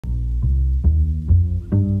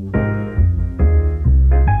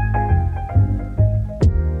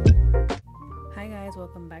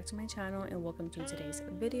back to my channel and welcome to today's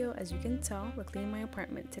video. As you can tell, we're cleaning my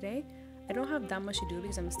apartment today. I don't have that much to do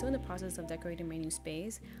because I'm still in the process of decorating my new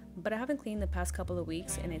space, but I haven't cleaned the past couple of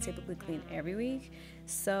weeks and I typically clean every week,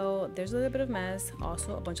 so there's a little bit of mess,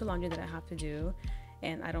 also a bunch of laundry that I have to do,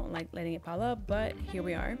 and I don't like letting it pile up, but here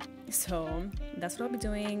we are. So that's what I'll be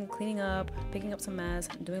doing, cleaning up, picking up some mess,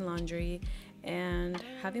 doing laundry, and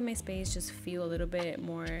having my space just feel a little bit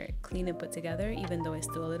more clean and put together, even though it's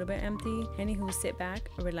still a little bit empty. Anywho, sit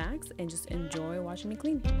back, relax, and just enjoy watching me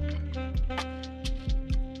clean.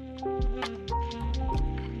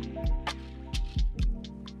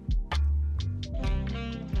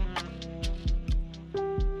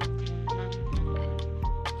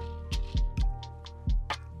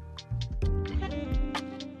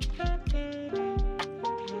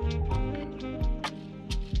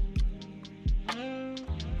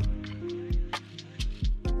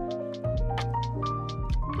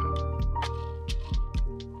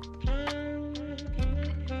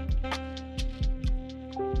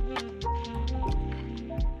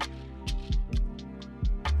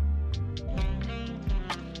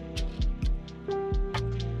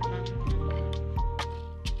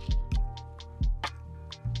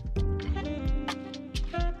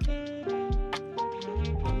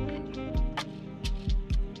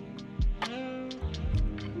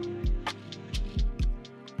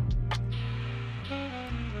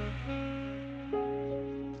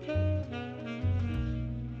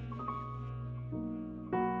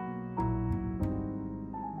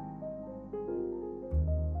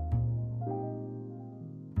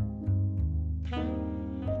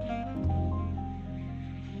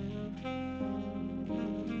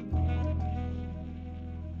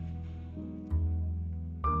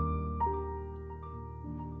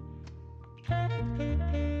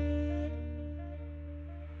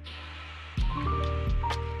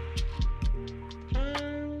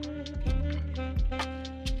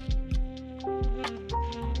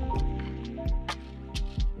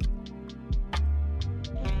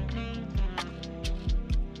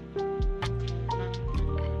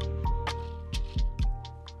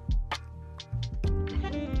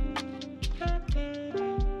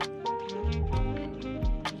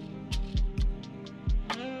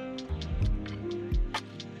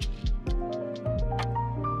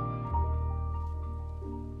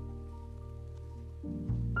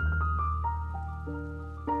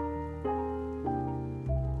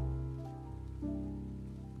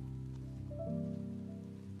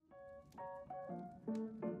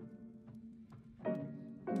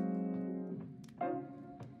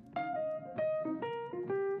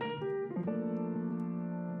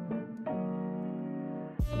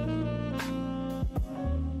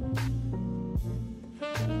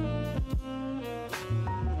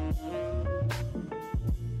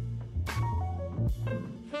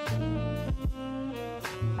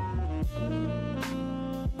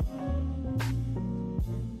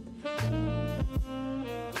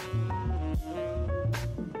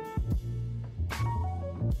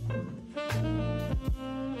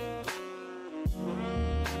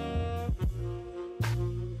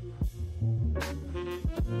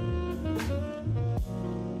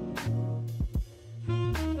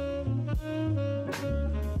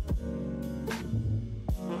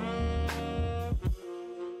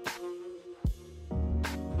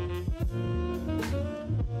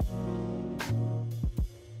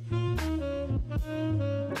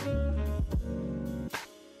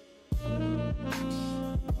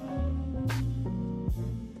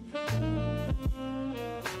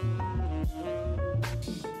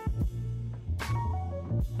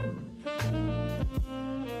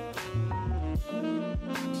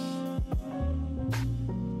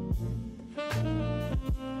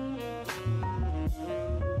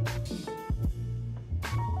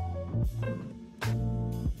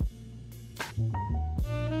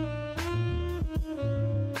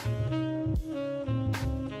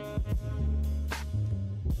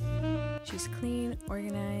 She's clean,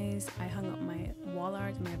 organized. I hung up my wall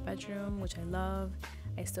art in my bedroom, which I love.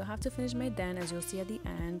 I still have to finish my den, as you'll see at the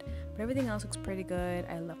end, but everything else looks pretty good.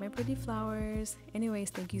 I love my pretty flowers.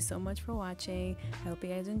 Anyways, thank you so much for watching. I hope you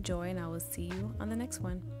guys enjoy, and I will see you on the next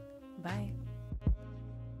one. Bye.